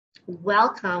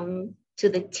Welcome to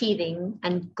the Teething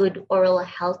and Good Oral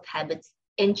Health Habits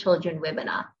in Children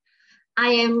webinar. I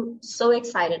am so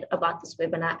excited about this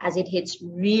webinar as it hits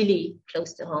really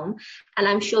close to home, and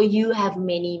I'm sure you have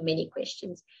many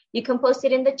questions. You can post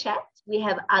it in the chat. We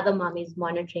have other mommies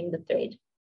monitoring the thread.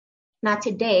 Now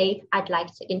today, I'd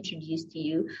like to introduce to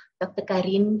you Dr.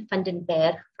 Karin van den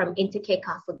Berg from Intercare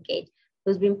Castlegate,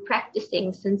 who's been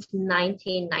practicing since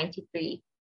 1993.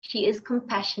 She is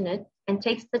compassionate and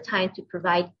takes the time to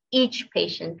provide each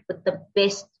patient with the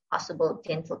best possible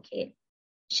dental care.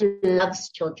 She loves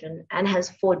children and has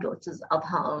 4 daughters of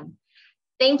her own.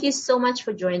 Thank you so much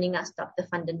for joining us, Dr.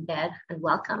 van den Berg, and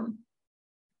welcome.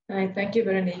 Hi, thank you,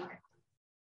 Veronique.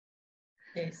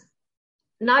 Yes.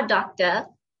 Now, doctor,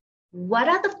 what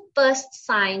are the first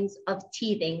signs of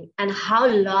teething and how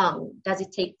long does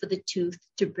it take for the tooth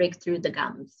to break through the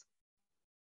gums?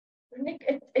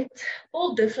 It's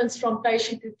all different from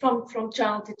from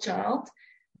child to child,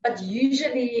 but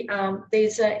usually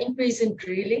there's an increase in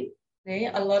drooling.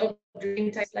 A lot of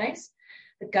drooling takes place.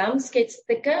 The gums gets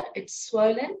thicker, it's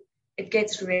swollen, it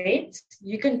gets red.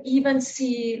 You can even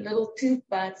see little tooth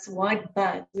buds, white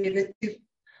buds, where the tooth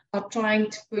are trying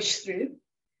to push through.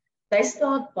 They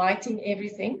start biting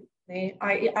everything.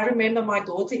 I remember my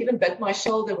daughter even bit my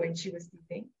shoulder when she was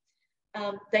teething.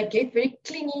 They get very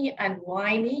clingy and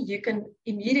whiny. You can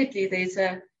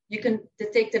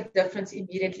detect a difference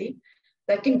immediately.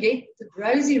 They can get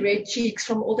rosy red cheeks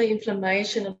from all the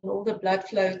inflammation and all the blood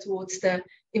flow towards the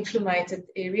inflamed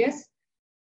areas.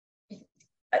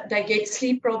 They get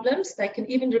sleep problems. They can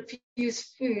even refuse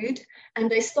food, and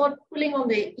they start pulling on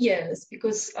their ears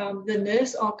because the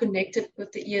nerves are connected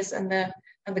with the ears and the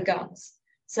gums.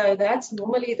 So that's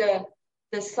normally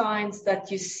the signs that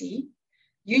you see.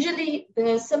 Usually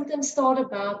the symptoms start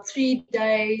about 2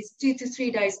 to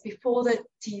 3 days before the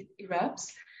teeth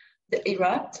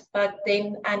erupt,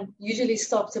 and usually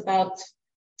stops about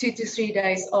 2 to 3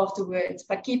 days afterwards.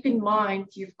 But keep in mind,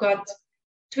 you've got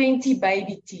 20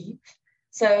 baby teeth.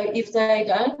 So if they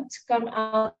don't come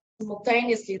out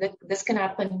simultaneously, this can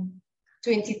happen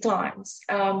 20 times.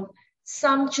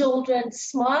 Some children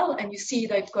smile and you see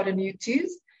they've got a new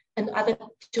tooth, and other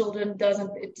children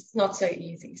doesn't. It's not so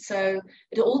easy. So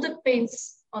it all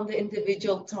depends on the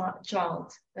individual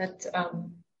child.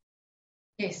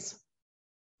 Yes.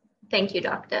 Thank you,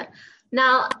 doctor.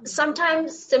 Now,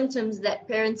 sometimes symptoms that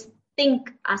parents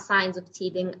think are signs of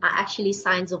teething are actually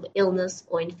signs of illness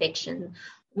or infection.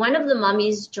 One of the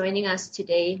mummies joining us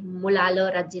today,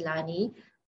 Mulalo Radzilani,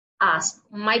 asked,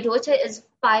 my daughter is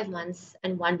 5 months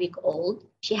and 1 week old.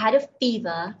 She had a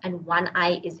fever and one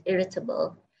eye is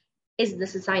irritable. Is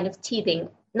this a sign of teething?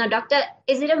 Now, doctor,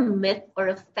 is it a myth or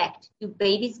a fact? Do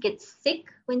babies get sick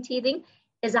when teething?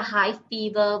 Is a high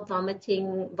fever,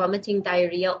 vomiting,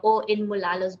 diarrhea, or in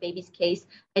Mulalo's baby's case,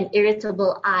 an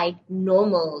irritable eye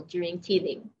normal during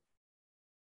teething?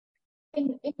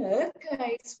 In her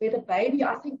case, with a baby,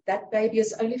 I think that baby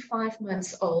is only 5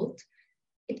 months old.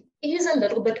 It is a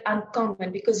little bit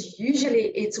uncommon because usually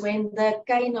it's when the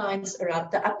canines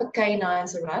erupt, the upper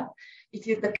canines erupt.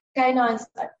 The canines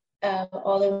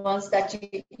are the ones that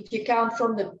if you count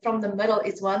from the middle,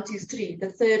 it's 1, 2, 3, the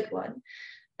third one.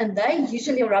 And they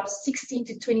usually erupt 16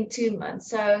 to 22 months.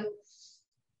 So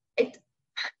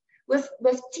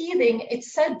with teething,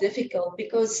 it's so difficult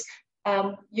because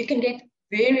you can get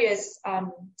various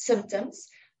symptoms,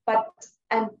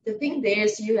 and the thing there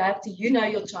is you have to know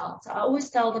your child. So I always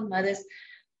tell the mothers,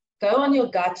 go on your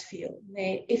gut feel.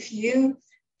 If you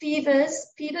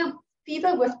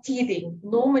fever with teething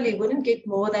normally wouldn't get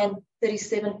more than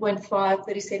 37.5,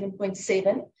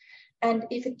 37.7. And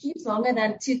if it keeps longer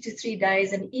than 2 to 3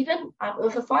 days, and even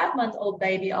with a 5-month-old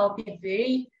baby, I'll be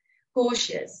very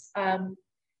cautious.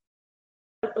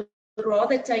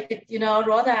 Rather take it,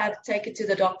 take it to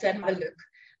the doctor and have a look.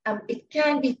 It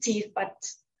can be teeth, but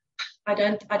I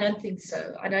don't think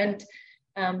so. I don't.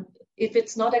 If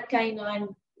it's not a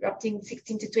canine erupting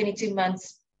 16 to 22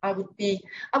 months, I would be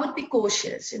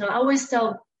cautious. I always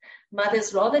tell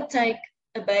mothers rather take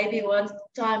a baby one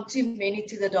time too many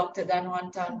to the doctor than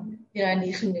one time,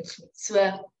 So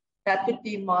that would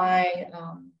be my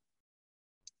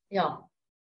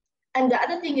And the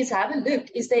other thing is have a look.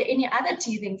 Is there any other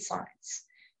teething signs?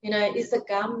 Is the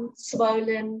gum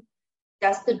swollen?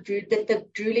 Does the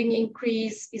drooling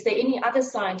increase? Is there any other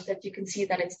signs that you can see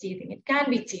that it's teething? It can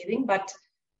be teething, but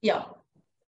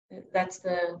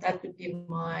that would be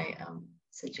my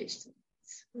suggestion.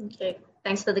 Okay,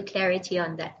 thanks for the clarity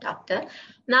on that, doctor.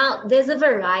 Now, there's a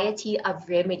variety of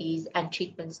remedies and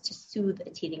treatments to soothe a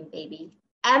teething baby.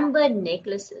 Amber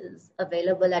necklaces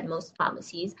available at most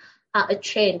pharmacies are a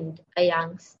trend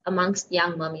amongst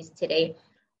young mummies today.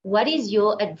 What is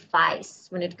your advice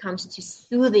when it comes to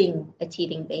soothing a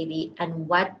teething baby, and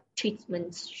what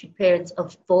treatments should parents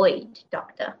avoid,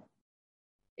 doctor?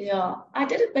 Yeah, I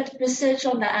did a bit of research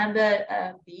on the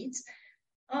amber beads.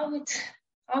 I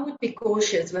would be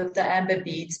cautious with the amber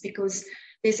beads because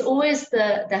there's always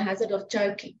the hazard of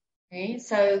choking. Okay?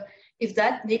 So if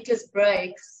that necklace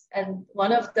breaks and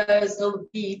one of those little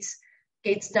beads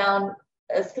gets down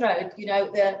a throat,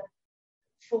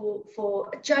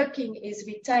 for choking is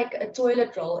we take a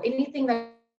toilet roll. Anything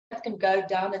that can go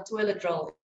down a toilet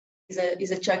roll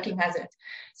is a choking hazard.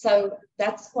 So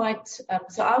that's quite.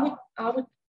 So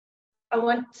I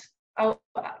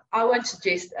won't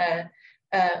suggest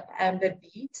amber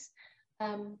beads.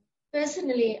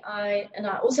 Personally, I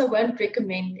also won't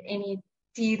recommend any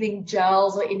teething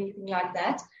gels or anything like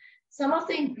that. Some of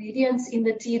the ingredients in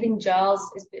the teething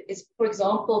gels is for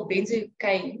example,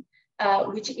 benzocaine,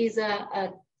 which is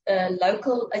a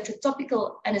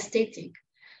topical anesthetic,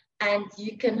 and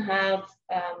you can have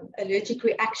allergic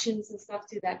reactions and stuff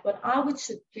to that. What I would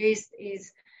suggest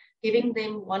is giving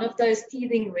them one of those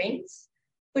teething rings.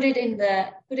 Put it in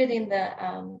the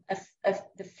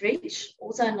fridge,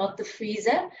 also not the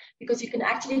freezer, because you can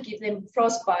actually give them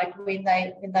frostbite when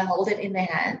they hold it in their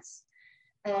hands.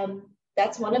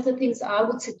 That's one of the things I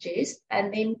would suggest.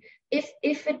 And then if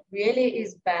it really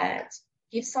is bad,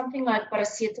 give something like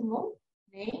paracetamol.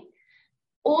 Okay?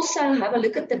 Also have a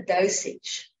look at the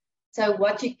dosage. So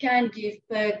what you can give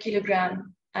per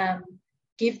kilogram,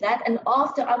 give that. And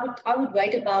after, I would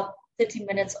wait about 30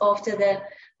 minutes after the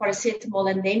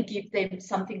paracetamol and then give them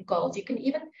something cold. You can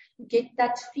even get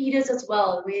that feeders as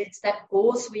well, where it's that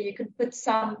gauze where you can put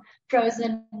some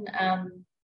frozen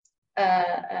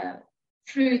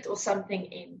fruit or something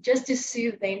in, just to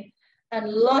soothe them, and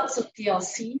lots of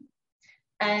TLC.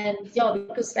 And yeah,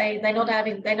 because they're not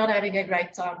having a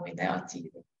great time when they are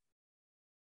teething.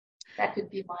 That would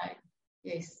be my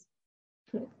yes.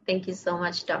 Thank you so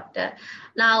much, doctor.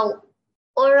 Now,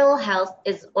 oral health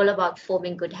is all about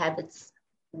forming good habits,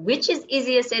 which is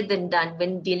easier said than done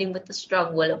when dealing with the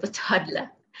strong will of a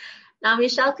toddler. Now,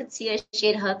 Michelle Kutsia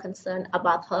shared her concern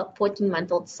about her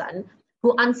 14-month-old son,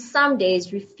 who on some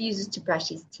days refuses to brush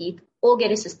his teeth or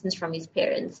get assistance from his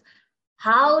parents.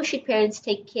 How should parents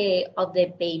take care of their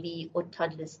baby or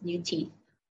toddler's new teeth?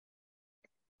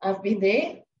 I've been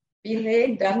there,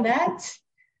 done that.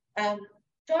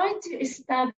 Try to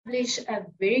establish a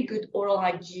very good oral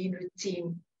hygiene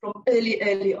routine from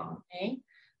early on.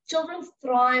 Children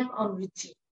thrive on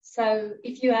routine. So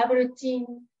if you have a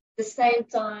routine, the same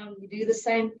time, you do the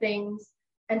same things,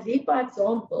 and lead by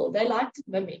example, they like to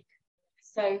mimic.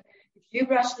 So if you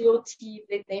brush your teeth,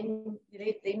 let them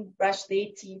brush their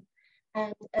teeth,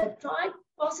 and try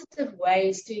positive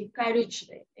ways to encourage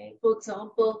them. For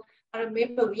example, I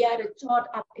remember we had a chart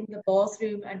up in the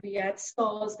bathroom and we had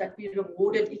stars that we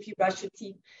rewarded if you brush your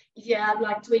teeth. If you have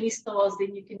like 20 stars,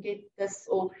 then you can get this,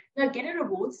 or get a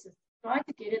reward system. Try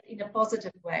to get it in a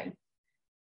positive way.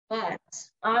 But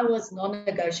I was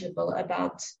non-negotiable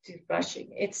about toothbrushing.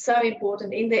 It's so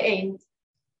important. In the end,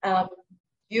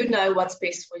 you know what's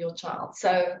best for your child.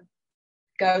 So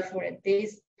go for it.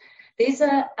 There's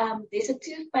a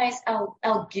toothpaste,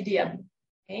 Algidium.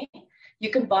 Okay? You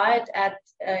can buy it at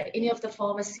any of the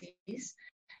pharmacies.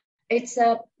 It's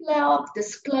a plaque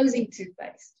disclosing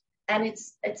toothpaste, and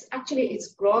it's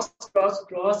grass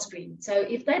green. So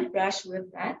if they brush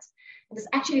with that, and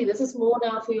this is more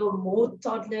now for your more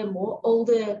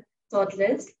older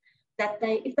toddlers, that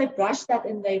if they brush that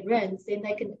and they rinse, then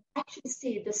they can actually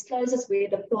see it discloses where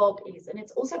the plaque is, and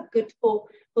it's also good for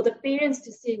the parents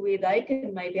to see where they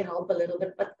can maybe help a little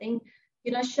bit. But then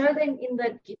show them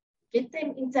get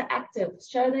them interactive,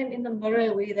 show them in the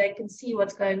mirror where they can see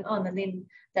what's going on, and then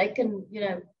they can,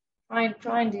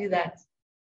 try and do that.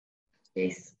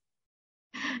 Yes.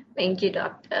 Thank you,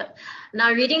 doctor.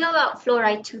 Now, reading about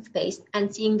fluoride toothpaste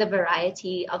and seeing the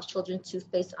variety of children's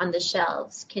toothpaste on the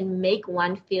shelves can make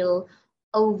one feel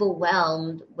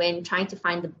overwhelmed when trying to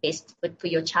find the best fit for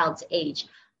your child's age.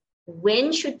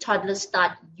 When should toddlers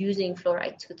start using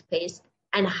fluoride toothpaste,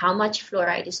 and how much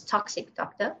fluoride is toxic,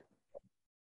 doctor?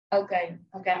 Okay.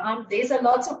 There's a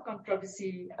lot of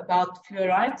controversy about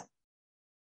fluoride.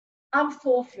 I'm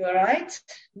for fluoride.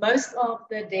 Most of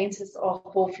the dentists are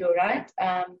for fluoride.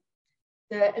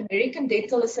 The American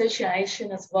Dental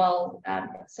Association as well.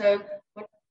 So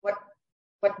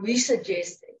what we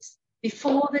suggest is,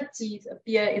 before the teeth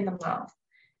appear in the mouth,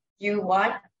 you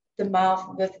wipe the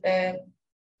mouth with a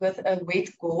wet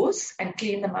gauze and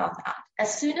clean the mouth out.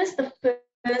 As soon as the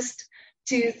first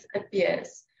tooth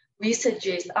appears, we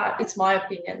suggest, it's my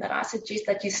opinion, that I suggest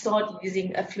that you start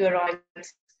using a fluoride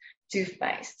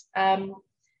toothpaste.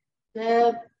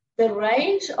 The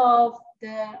range of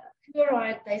the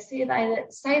fluoride, they say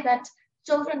that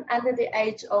children under the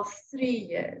age of 3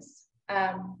 years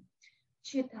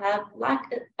should have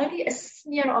only a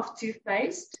smear of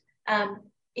toothpaste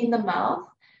in the mouth,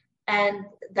 and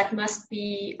that must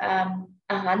be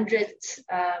 100.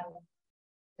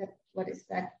 What is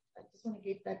that? I just want to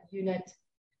get that unit.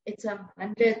 It's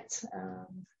 100.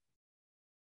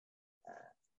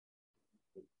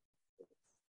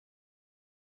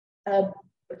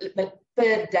 But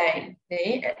per day,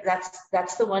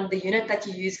 that's the one, the unit that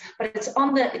you use. But it's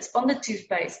on the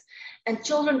toothpaste. And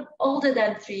children older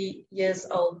than 3 years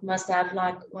old must have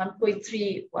like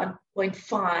 1.3,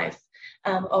 1.5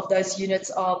 of those units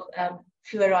of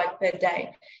fluoride per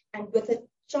day. And with a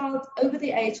child over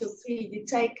the age of 3, you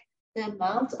take the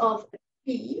amount of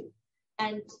pee,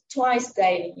 and twice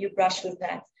daily you brush with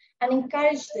that, and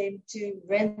encourage them to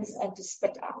rinse and to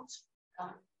spit out.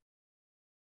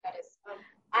 That is.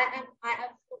 I am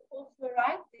for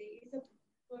fluoride. There is a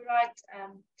fluoride. I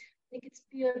think it's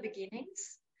Pure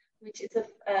Beginnings, which is a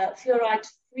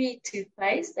fluoride-free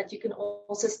toothpaste that you can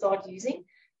also start using.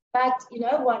 But you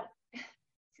know what?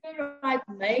 Fluoride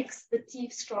makes the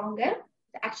teeth stronger.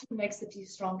 It actually makes the teeth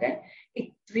stronger.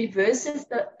 It reverses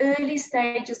the early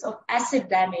stages of acid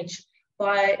damage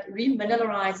by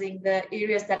remineralizing the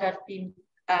areas that have been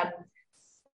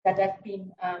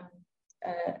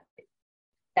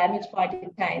damaged by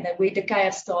decay, where decay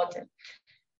has started.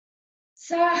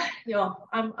 So yeah,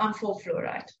 I'm for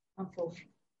fluoride. I'm for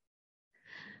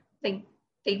fluoride.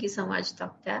 Thank you so much,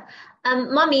 Doctor.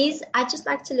 Mommies, I'd just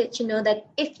like to let you know that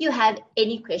if you have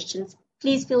any questions,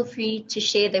 please feel free to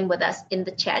share them with us in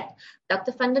the chat.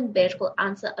 Dr. van den Berg will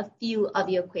answer a few of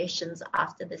your questions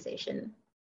after the session.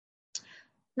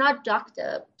 Now,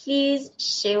 Doctor, please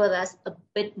share with us a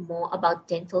bit more about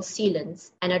dental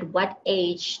sealants and at what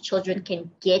age children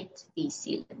can get these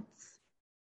sealants.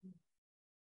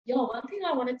 Yeah, one thing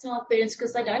I want to tell parents,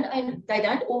 because they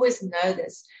don't always know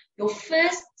this, your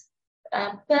first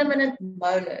permanent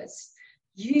molars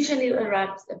usually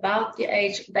erupt about the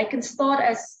age, they can start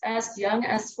as young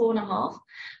as 4.5,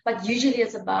 but usually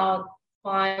it's about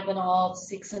 5.5,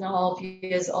 6.5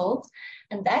 years old.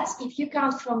 And that's, if you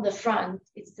count from the front,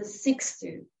 it's the sixth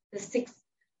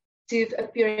tooth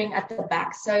appearing at the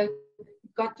back. So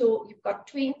you've got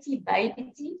 20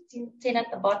 baby teeth, 10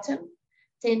 at the bottom,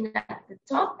 10 at the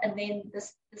top, and then the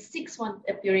sixth one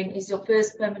appearing is your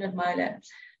first permanent molar,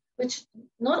 which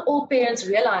not all parents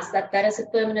realize that is a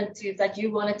permanent tooth that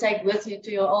you want to take with you to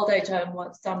your old age home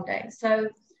someday. So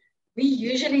we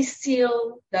usually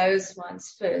seal those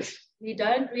ones first. We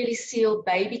don't really seal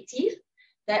baby teeth.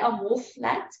 They are more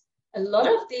flat. A lot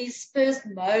of these first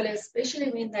molars,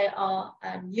 especially when they are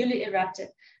newly erupted,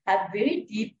 have very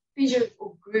deep fissures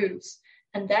or grooves.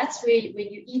 And that's where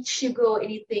when you eat sugar or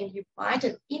anything, you bite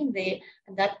it in there,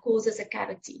 and that causes a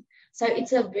cavity. So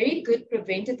it's a very good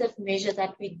preventative measure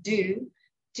that we do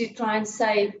to try and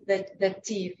save the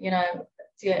teeth,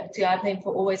 to have them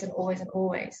for always and always and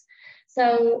always.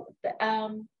 So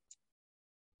the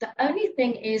only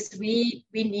thing is we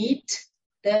need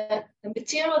the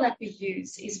material that we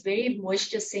use is very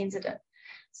moisture sensitive.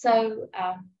 So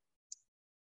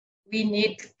we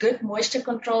need good moisture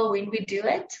control when we do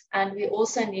it, and we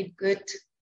also need good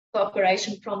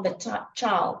cooperation from the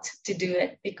child to do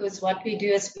it, because what we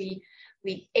do is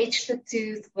we etch the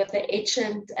tooth with the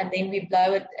etchant, and then we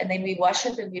blow it, and then we wash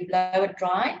it and we blow it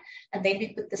dry, and then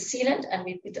we put the sealant and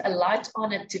we put a light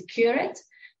on it to cure it.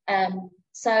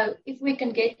 So if we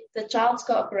can get the child's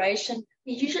cooperation,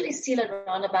 we usually seal it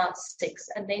around about 6,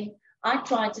 and then I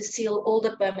try to seal all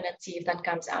the permanent teeth that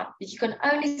comes out. But you can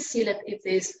only seal it if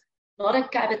there's not a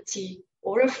cavity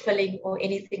or a filling or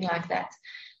anything like that.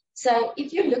 So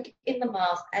if you look in the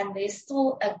mouth and there's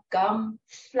still a gum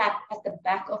flap at the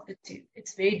back of the tooth,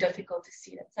 it's very difficult to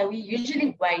seal it. So we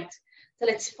usually wait till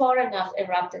it's far enough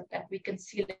erupted that we can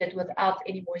seal it without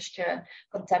any moisture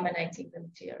contaminating the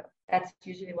material. That's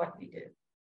usually what we do.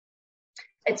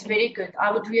 It's very good.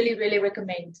 I would really, really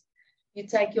recommend you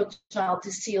take your child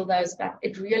to seal those back.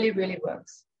 It really, really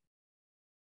works.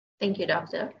 Thank you,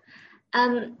 Doctor.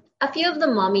 A few of the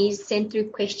mommies sent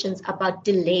through questions about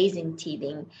delays in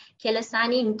teething.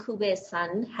 Kelasani Nkube's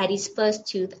son had his first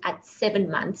tooth at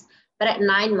 7 months, but at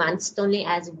 9 months only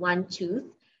has 1 tooth.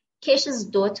 Kesha's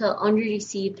daughter only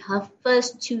received her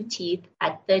first 2 teeth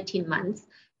at 13 months,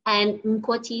 and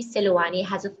Nkoti Selwani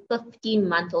has a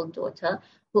 15-month-old daughter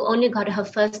who only got her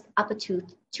first upper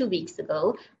tooth 2 weeks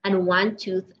ago, and 1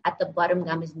 tooth at the bottom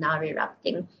gum is now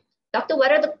erupting. Doctor,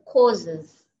 what are the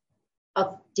causes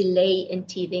of delay in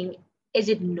teething? Is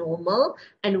it normal?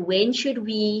 And when should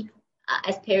we,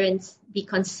 as parents, be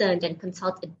concerned and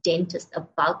consult a dentist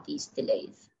about these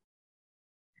delays?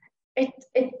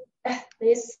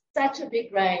 There's such a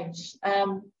big range.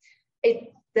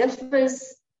 It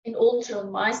differs in all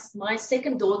children. My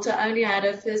second daughter only had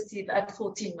her first teeth at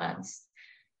 14 months.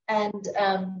 And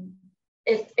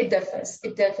it differs.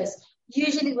 It differs.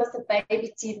 Usually with the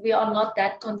baby teeth, we are not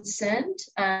that concerned.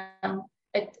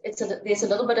 There's a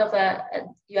little bit of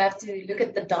you have to look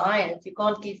at the diet. You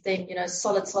can't give them,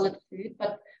 solid food.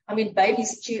 But, I mean,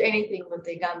 babies chew anything with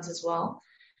their gums as well.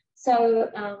 So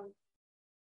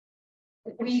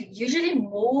we usually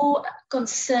more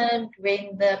concerned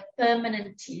when the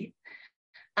permanent teeth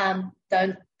don't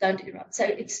erupt. So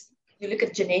you look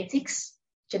at genetics.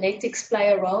 Genetics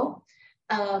play a role.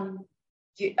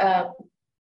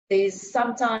 There's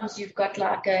sometimes you've got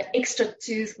like an extra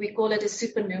tooth. We call it a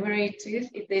supernumerary tooth.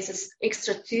 If there's an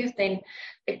extra tooth, then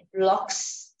it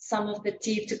blocks some of the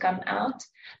teeth to come out.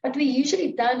 But we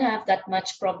usually don't have that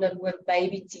much problem with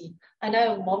baby teeth. I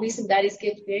know mommies and daddies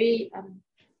get very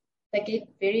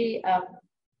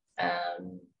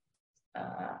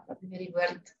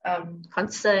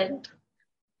concerned,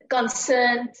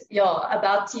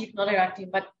 about teeth not erupting,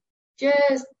 but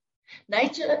just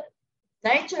nature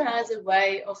has a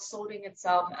way of sorting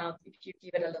itself out if you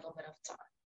give it a little bit of time,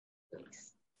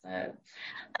 please.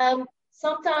 So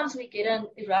sometimes we get an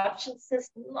eruption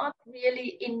cyst, not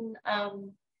really in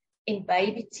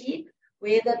baby teeth,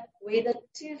 where the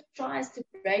tooth tries to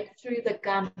break through the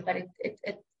gum, but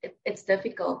it's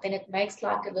difficult, and it makes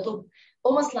like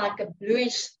almost like a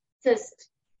bluish cyst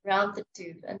around the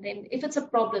tooth. And then if it's a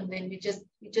problem, then we just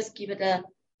give it a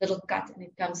little cut and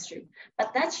it comes through.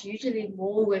 But that's usually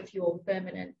more with your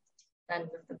permanent than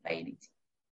with the baby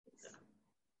teeth.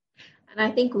 And I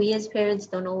think we as parents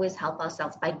don't always help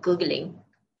ourselves by Googling.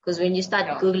 Because when you start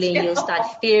Googling, you'll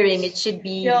start fearing it should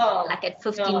be like at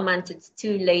 15 months, it's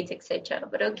too late, etc.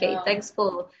 But okay, thanks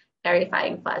for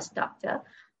clarifying for us, doctor.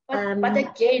 But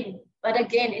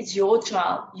again, it's your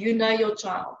child. You know your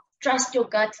child. Trust your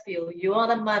gut feel. You are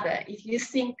the mother. If you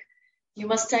think you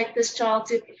must take this child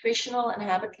to a professional and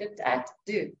have it looked at,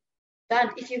 do.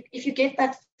 Don't. If you get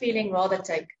that feeling, rather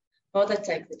take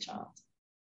the child.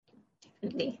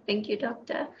 Definitely. Thank you,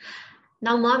 doctor.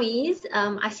 Now, mommies,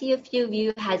 I see a few of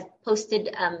you has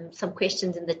posted some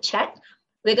questions in the chat.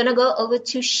 We're going to go over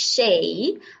to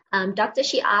Shay. Doctor,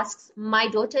 she asks, my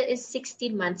daughter is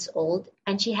 16 months old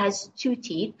and she has 2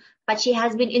 teeth, but she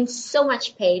has been in so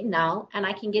much pain now, and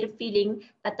I can get a feeling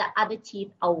that the other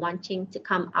teeth are wanting to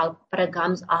come out, but her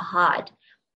gums are hard.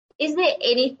 Is there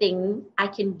anything I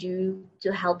can do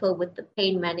to help her with the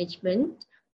pain management?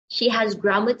 She has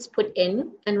grommets put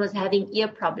in and was having ear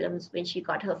problems when she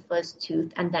got her first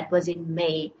tooth, and that was in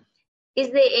May. Is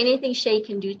there anything Shay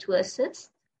can do to assist?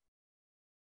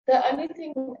 The only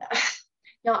thing,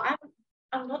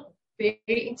 I'm not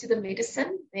very into the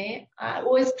medicine there. I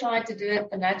always try to do it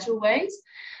the natural ways.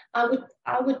 I would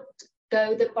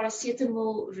go the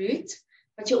paracetamol route,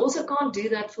 but you also can't do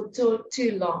that for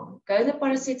too long. Go the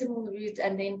paracetamol route,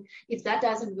 and then if that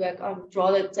doesn't work, I would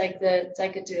rather take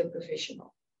it to a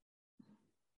professional.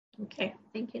 Okay,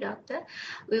 thank you, doctor.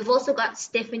 We've also got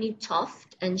Stephanie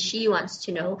Toft, and she wants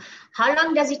to know, how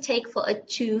long does it take for a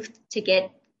tooth to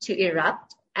get to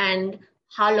erupt, and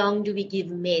how long do we give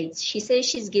meds? She says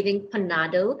she's giving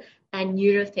Panado and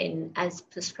Nurofen as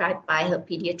prescribed by her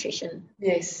pediatrician.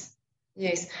 Yes.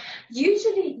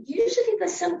 Usually the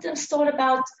symptoms start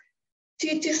about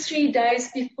 2 to 3 days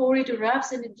before it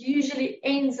erupts, and it usually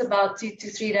ends about 2 to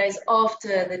 3 days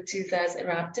after the tooth has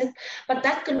erupted. But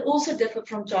that can also differ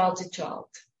from child to child.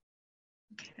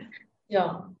 Okay.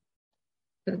 Yeah.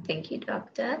 Thank you,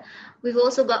 doctor. We've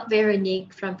also got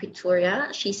Veronique from Pretoria.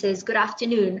 She says, good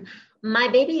afternoon. My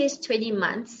baby is 20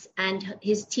 months and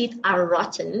his teeth are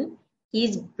rotten.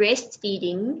 He's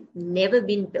breastfeeding, never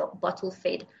been bottle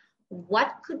fed.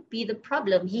 What could be the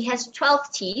problem? He has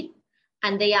 12 teeth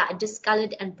and they are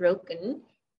discolored and broken.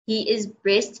 He is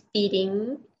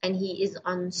breastfeeding and he is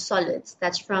on solids.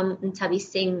 That's from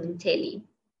Ntabiseng Nteli.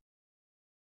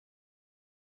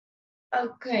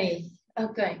 Okay.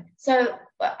 So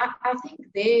I think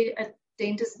a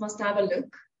dentist must have a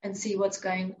look and see what's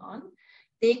going on.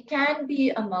 There can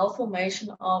be a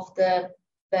malformation of the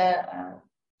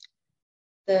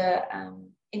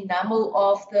enamel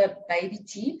of the baby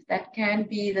teeth. That can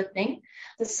be the thing.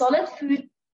 The solid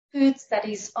foods that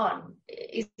he's on,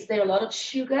 is there a lot of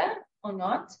sugar or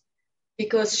not?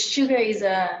 Because sugar is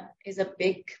a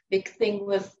big thing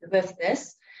with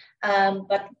this.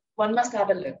 But one must have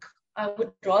a look. I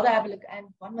would rather have a look,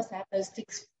 and one must have those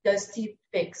teeth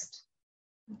fixed.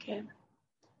 Okay.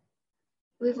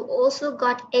 We've also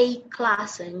got A.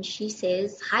 Klassen. She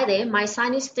says, hi there, my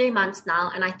son is 3 months now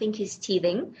and I think he's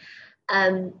teething.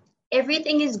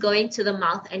 Everything is going to the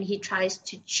mouth and he tries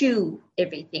to chew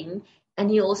everything.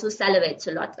 And he also salivates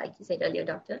a lot, like you said earlier,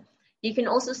 doctor. You can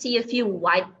also see a few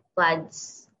white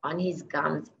buds on his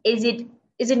gums. Is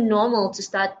it normal to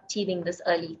start teething this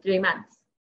early, 3 months?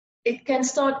 It can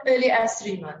start early as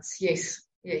 3 months. Yes.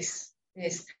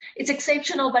 It's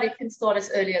exceptional, but it can start as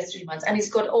early as 3 months. And he's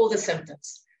got all the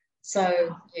symptoms.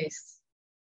 So, yes.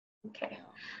 Okay.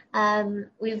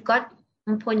 We've got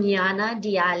Mponyana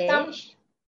Diale.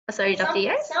 Sorry, Dr.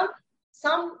 Yes?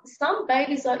 Some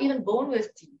babies are even born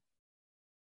with teeth.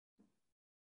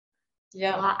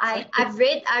 Yeah. Well,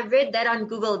 I've read that on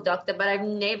Google, doctor, but I've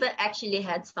never actually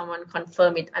had someone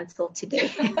confirm it until today.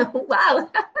 Wow.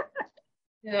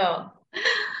 Yeah.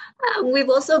 We've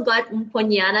also got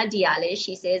Mponyana Diale.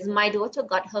 She says, my daughter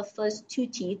got her first 2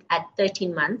 teeth at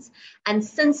 13 months, and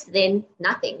since then,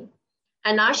 nothing.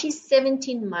 And now she's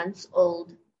 17 months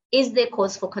old. Is there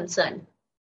cause for concern?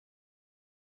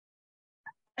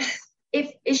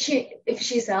 If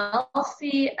she's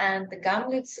healthy and the gum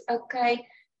looks okay,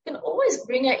 you can always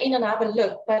bring her in and have a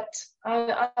look, but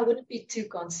I wouldn't be too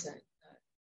concerned.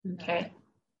 Okay.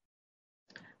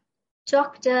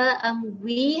 Doctor,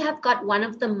 we have got one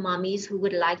of the mummies who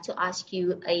would like to ask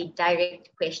you a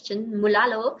direct question.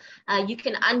 Mulalo, you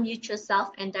can unmute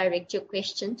yourself and direct your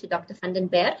question to Dr. van den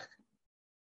Berg.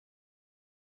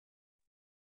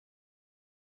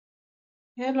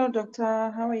 Hello, doctor.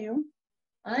 How are you?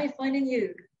 Hi, fine, and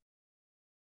you?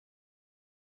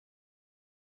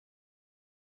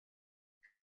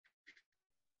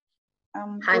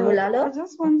 Hi, Mulalo. I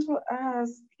just want to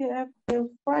ask, I have a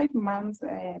 5 months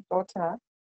daughter.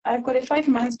 I've got a 5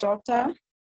 months daughter. Yes.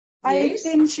 I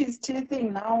think she's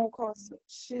teething now because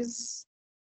she's...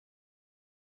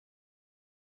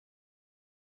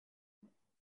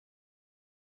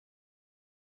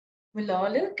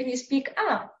 Mulalo, can you speak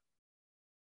up?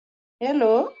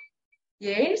 Hello?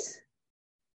 Yes?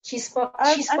 She's 5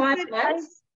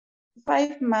 months?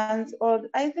 5 months old.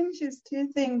 I think she's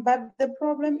teething, but the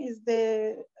problem is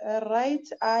the right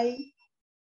eye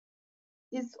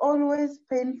is always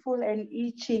painful and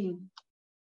itching.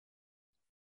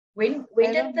 When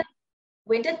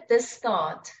did this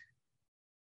start?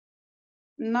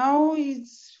 Now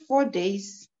it's 4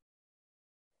 days.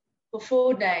 For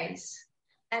 4 days.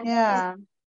 And yeah.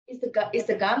 Is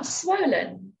the gum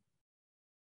swollen?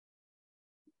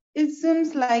 It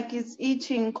seems like it's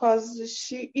itching because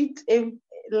she eats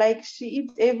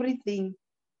everything.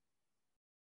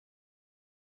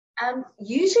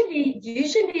 Usually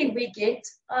we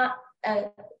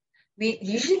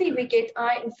get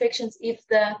eye infections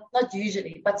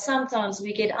but sometimes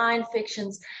we get eye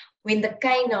infections when the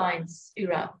canines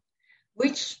erupt,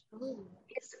 which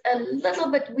is a little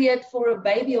bit weird for a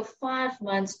baby of 5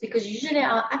 months because usually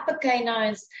our upper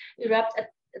canines erupt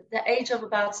at the age of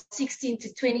about 16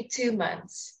 to 22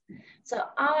 months. So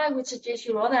I would suggest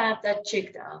you rather have that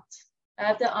checked out,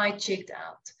 have the eye checked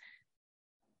out.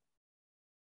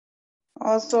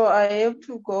 Also, I have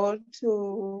to go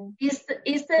to Is the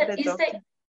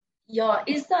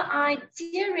eye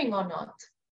tearing or not?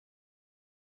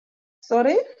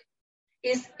 Sorry?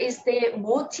 Is there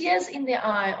more tears in the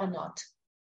eye or not?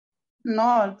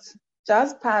 Not,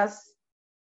 just pus.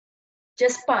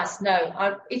 Just pus.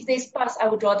 No, if there's pus, I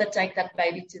would rather take that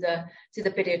baby to the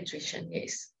pediatrician.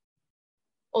 Yes,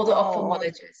 or the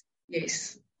ophthalmologist.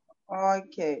 Yes.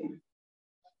 Okay.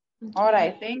 All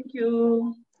right. Thank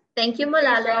you. Thank you,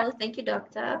 Mulalo. Thank you,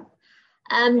 doctor.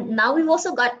 Now we've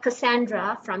also got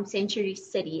Cassandra from Century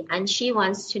City, and she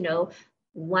wants to know,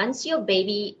 once your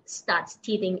baby starts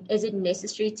teething, is it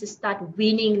necessary to start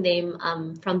weaning them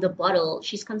from the bottle?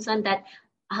 She's concerned that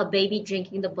her baby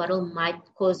drinking the bottle might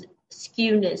cause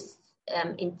skewness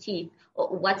in teeth.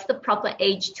 What's the proper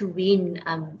age to wean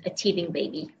a teething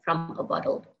baby from a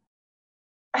bottle?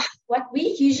 What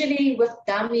we usually with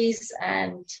dummies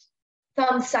and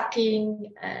thumb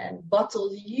sucking and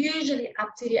bottles, usually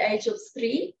up to the age of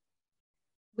 3,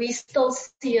 we still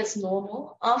see as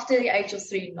normal. After the age of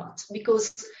 3, not,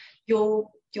 because your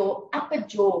upper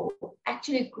jaw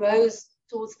actually grows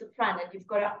towards the front, and you've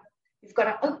got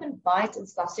an open bite and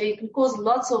stuff, so you can cause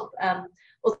lots of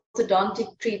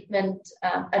orthodontic treatment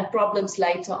and problems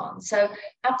later on. So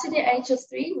up to the age of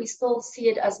 3, we still see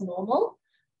it as normal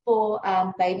for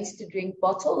babies to drink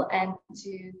bottle and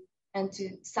to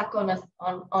suck on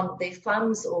their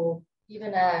thumbs or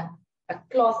even a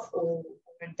cloth or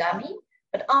a dummy.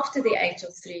 But after the age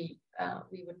of 3,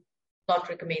 we would not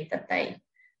recommend that they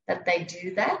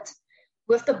do that.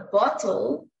 With the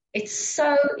bottle, It's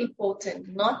so important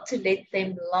not to let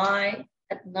them lie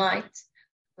at night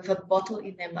with a bottle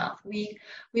in their mouth. We've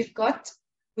got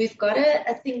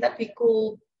a thing that we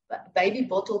call baby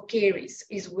bottle caries,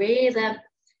 is where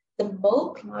the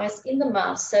milk lies in the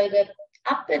mouth, so the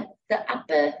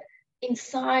upper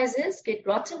incisors get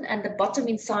rotten and the bottom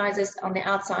incisors on the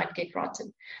outside get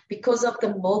rotten because of the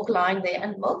milk lying there.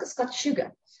 And milk has got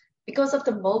sugar. Because of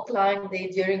the milk lying there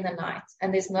during the night,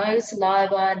 and there's no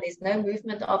saliva and there's no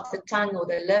movement of the tongue or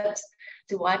the lips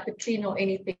to wipe it clean or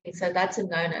anything. So that's a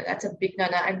no-no. That's a big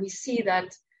no-no. And we see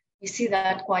that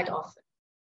quite often.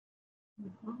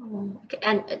 Oh, okay.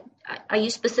 And are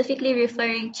you specifically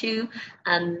referring to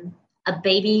a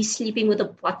baby sleeping with a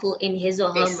bottle in his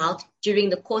or her mouth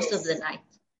during the course of the night?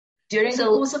 During the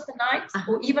course of the night,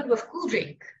 or even with cool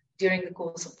drink during the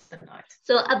course of the night.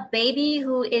 So a baby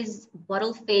who is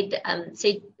bottle fed,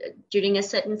 say during a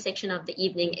certain section of the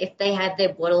evening, if they have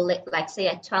their bottle, like say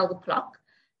at 12 o'clock,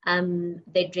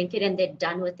 they drink it and they're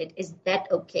done with it. Is that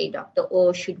okay, doctor?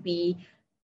 Or should we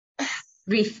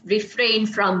refrain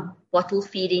from bottle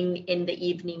feeding in the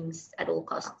evenings at all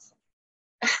costs?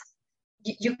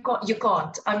 You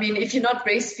can't. I mean, if you're not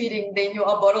breastfeeding, then you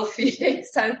are bottle feeding.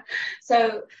 So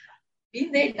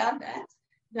been there, done that.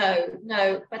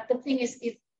 No. But the thing is,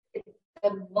 if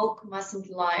the milk mustn't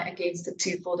lie against the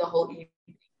tooth for the whole evening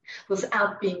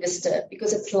without being disturbed,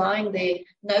 because it's lying there,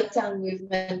 no tongue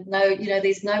movement,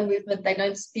 there's no movement, they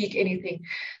don't speak anything.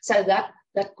 So that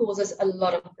causes a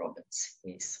lot of problems.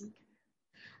 Yes.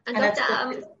 And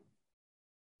Dr.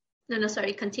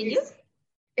 Sorry, continue.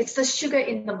 It's the sugar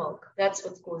in the milk. That's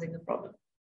what's causing the problem.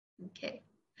 Okay.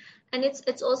 And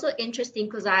it's also interesting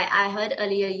because I heard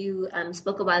earlier you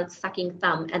spoke about sucking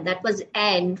thumb, and that was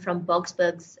Anne from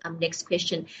Bogsburg's next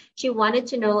question. She wanted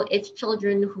to know if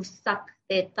children who suck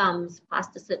their thumbs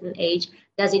past a certain age,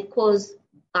 does it cause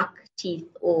buck teeth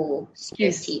or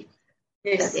skew teeth?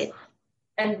 Yes.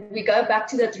 And we go back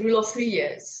to that rule of 3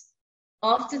 years.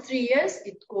 After 3 years,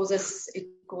 it causes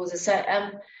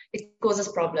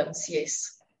problems.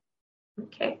 Yes.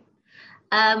 Okay.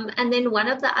 And then one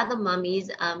of the other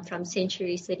mummies from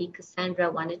Century City,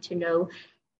 Cassandra, wanted to know,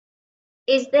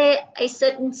 is there a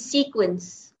certain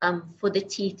sequence for the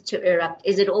teeth to erupt?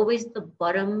 Is it always the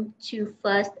bottom two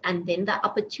first and then the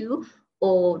upper two,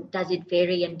 or does it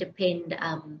vary and depend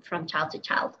from child to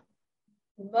child?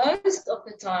 Most of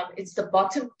the time, it's the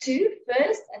bottom two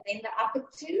first and then the upper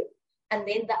two, and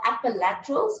then the upper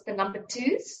laterals, the number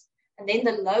twos, and then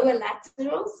the lower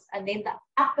laterals, and then the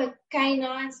upper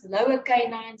canines, lower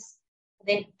canines, and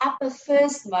then upper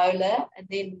first molar, and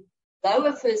then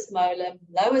lower first molar,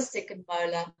 lower second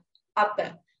molar,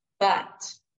 upper.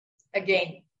 But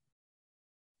again,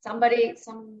 some are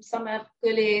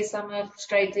curly, some are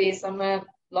straight hair, some are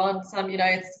blonde, some,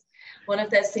 it's one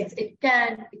of those things. It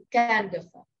can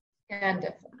differ.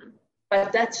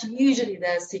 But that's usually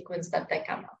the sequence that they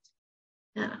come out.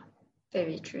 Yeah,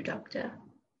 very true, doctor.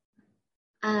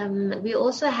 We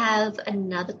also have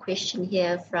another question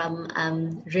here from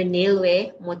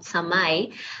Renelwe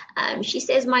Motsamai. She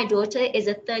says, my daughter is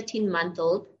a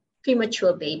 13-month-old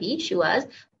premature baby, she was,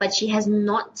 but she has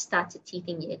not started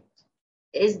teething yet.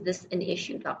 Is this an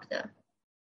issue, doctor?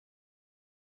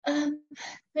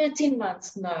 13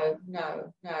 months, no.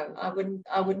 I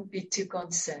wouldn't be too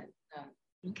concerned, no.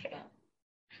 Okay.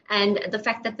 And the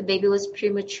fact that the baby was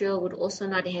premature would also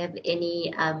not have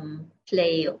any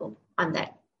play on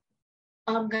that?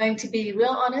 I'm going to be real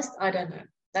honest, I don't know.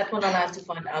 That one I'll have to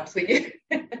find out for you.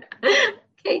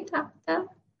 Okay, doctor.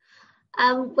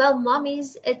 Well,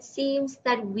 mommies, it seems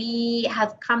that we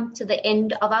have come to the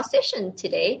end of our session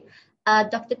today.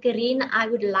 Dr. Karine, I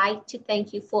would like to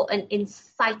thank you for an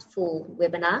insightful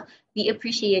webinar. We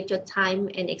appreciate your time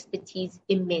and expertise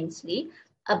immensely.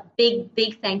 A big,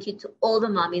 big thank you to all the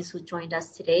mommies who joined us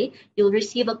today. You'll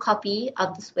receive a copy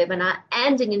of this webinar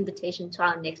and an invitation to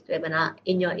our next webinar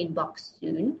in your inbox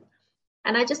soon.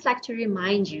 And I'd just like to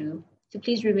remind you to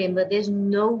please remember there's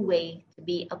no way to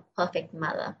be a perfect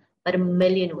mother, but a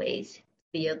million ways to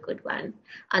be a good one.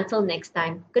 Until next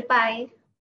time, goodbye.